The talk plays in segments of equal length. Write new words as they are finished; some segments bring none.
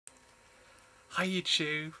Hi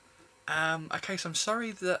YouTube. Okay, so I'm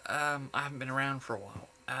sorry that I haven't been around for a while.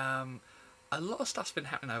 A lot of stuff's been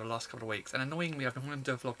happening over the last couple of weeks, and annoyingly I've been wanting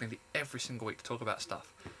to do a vlog nearly every single week to talk about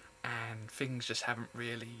stuff, and things just haven't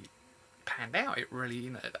really panned out. It really,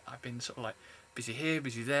 I've been sort of like busy here,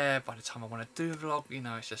 busy there. By the time I want to do a vlog,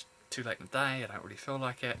 it's just too late in the day. I don't really feel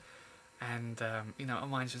like it. And my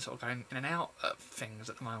mind's been sort of going in and out of things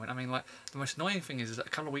at the moment. I mean, like, the most annoying thing is that a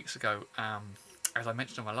couple of weeks ago, as I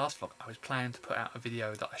mentioned in my last vlog, I was planning to put out a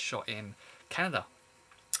video that I shot in Canada.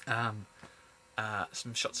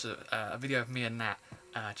 Some shots of a video of me and Nat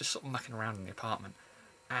just sort of mucking around in the apartment.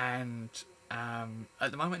 And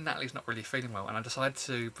at the moment, Natalie's not really feeling well, and I decided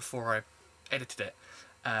to, before I edited it,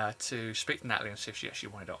 to speak to Natalie and see if she actually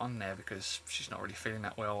wanted it on there, because she's not really feeling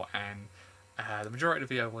that well, and the majority of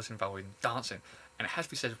the video was involved in dancing. And it has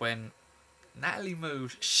to be said, when Natalie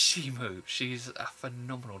moves, she moves. She's a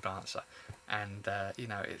phenomenal dancer, and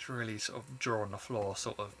it's really sort of jaw on the floor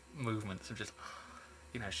sort of movements, and just,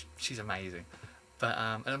 she's amazing. But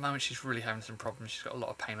at the moment she's really having some problems. She's got a lot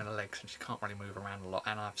of pain in her legs and she can't really move around a lot,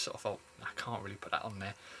 and I've sort of thought I can't really put that on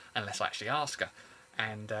there unless I actually ask her.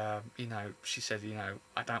 And she said,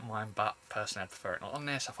 I don't mind, but personally I'd prefer it not on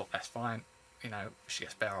there. So I thought that's fine. If she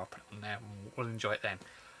gets better, I'll put it on there and we'll enjoy it then.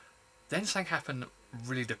 Then something happened that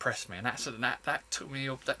really depressed me, and that took me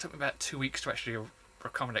about 2 weeks to actually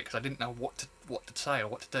accommodate, because I didn't know what to say or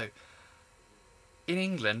what to do. In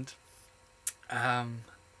England,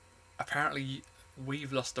 apparently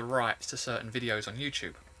we've lost the rights to certain videos on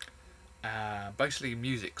YouTube, basically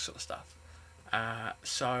music sort of stuff.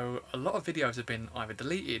 So a lot of videos have been either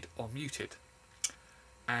deleted or muted,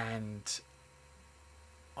 and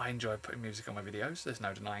I enjoy putting music on my videos, there's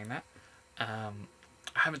no denying that.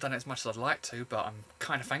 I haven't done it as much as I'd like to, but I'm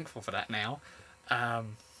kind of thankful for that now.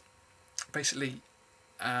 Basically,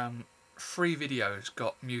 3 videos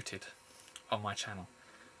got muted on my channel.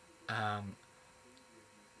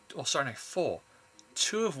 Or sorry, no, 4.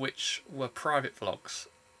 2 of which were private vlogs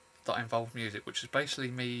that involved music, which is basically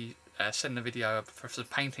me sending a video for some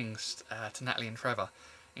paintings to Natalie and Trevor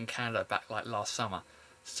in Canada back like last summer.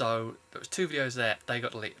 So there was 2 videos there. They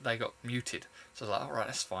got muted. So I was like, all right,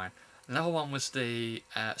 that's fine. Another one was the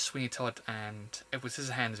Sweeney Todd and Edward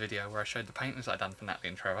Scissorhands video where I showed the paintings I'd done for Natalie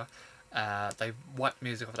and Trevor. They wiped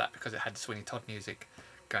music off that because it had the Sweeney Todd music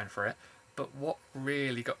going for it. But what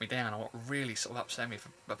really got me down, and what really sort of upset me for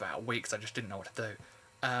about weeks, I just didn't know what to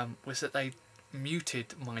do, was that they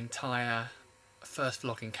muted my entire first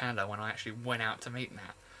vlog in Canada when I actually went out to meet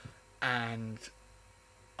Nat. And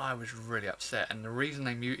I was really upset, and the reason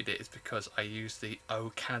they muted it is because I used the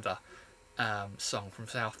Oh Canada song from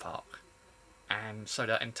South Park. And so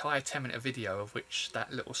that entire 10-minute video, of which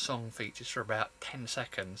that little song features for about 10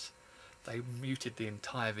 seconds, they muted the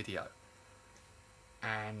entire video.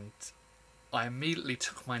 And I immediately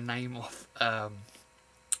took my name off, I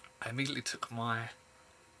immediately took my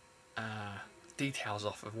details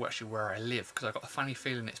off of actually where I live, because I got a funny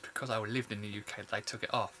feeling it's because I lived in the UK that they took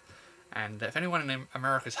it off. And if anyone in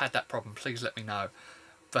America's had that problem, please let me know.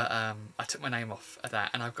 But I took my name off of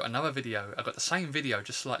that, and I've got another video, I've got the same video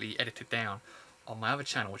just slightly edited down on my other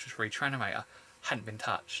channel, which was Retranimator, hadn't been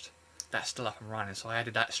touched. That's still up and running, so I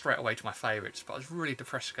added that straight away to my favourites. But I was really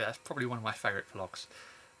depressed because that's probably one of my favourite vlogs.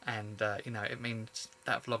 And it means,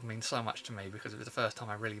 that vlog means so much to me, because it was the first time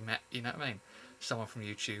I really met, someone from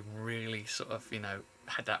YouTube, really sort of,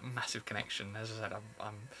 had that massive connection. As I said,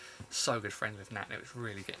 I'm so good friends with Nat, and it was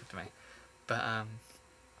really getting to me.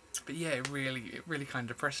 But yeah, it really kind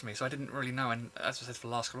of depressed me, so I didn't really know. And as I said, for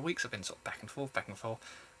the last couple of weeks I've been sort of back and forth,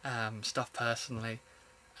 stuff personally,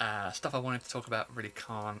 stuff I wanted to talk about really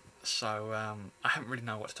can't, so I haven't really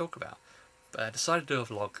known what to talk about. But I decided to do a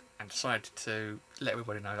vlog and decided to let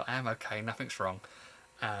everybody know that I am okay, nothing's wrong.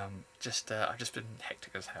 I've just been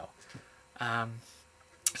hectic as hell.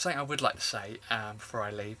 Something I would like to say before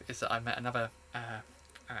I leave is that I met another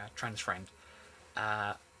trans friend.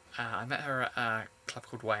 I met her at a club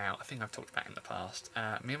called Way Out. I think I've talked about it in the past.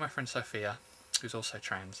 Me and my friend Sophia, who's also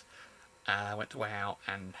trans, went to Way Out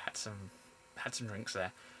and had some drinks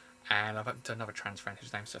there. And I've met another trans friend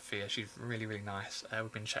whose name's Sophia. She's really nice.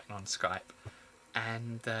 We've been chatting on Skype.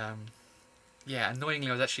 And yeah, annoyingly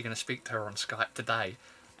I was actually going to speak to her on Skype today,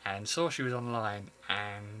 and saw she was online,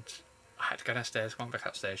 and I had to go downstairs, come back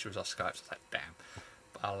upstairs, she was off Skype, so I was like, damn.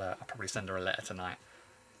 But I'll probably send her a letter tonight.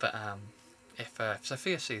 But if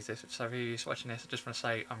Sophia sees this, if Sophia is watching this, I just want to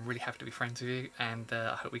say I'm really happy to be friends with you, and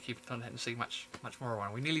I hope we keep in contact and see much more of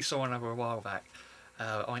one. We nearly saw one over a while back.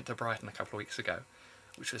 I went to Brighton a couple of weeks ago,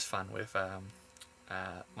 which was fun, with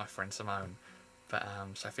my friend Simone. But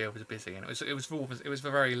Sophia was busy, and it was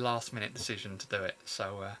a very last minute decision to do it.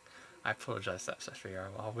 So I apologise that's a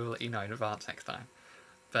 3-year-old. I will let you know in advance next time.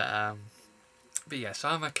 But yeah, so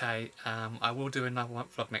I'm okay. I will do another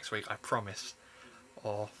vlog next week, I promise.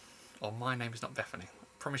 Or my name is not Bethany. I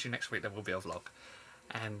promise you next week there will be a vlog.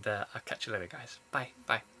 And I'll catch you later, guys. Bye.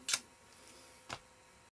 Bye.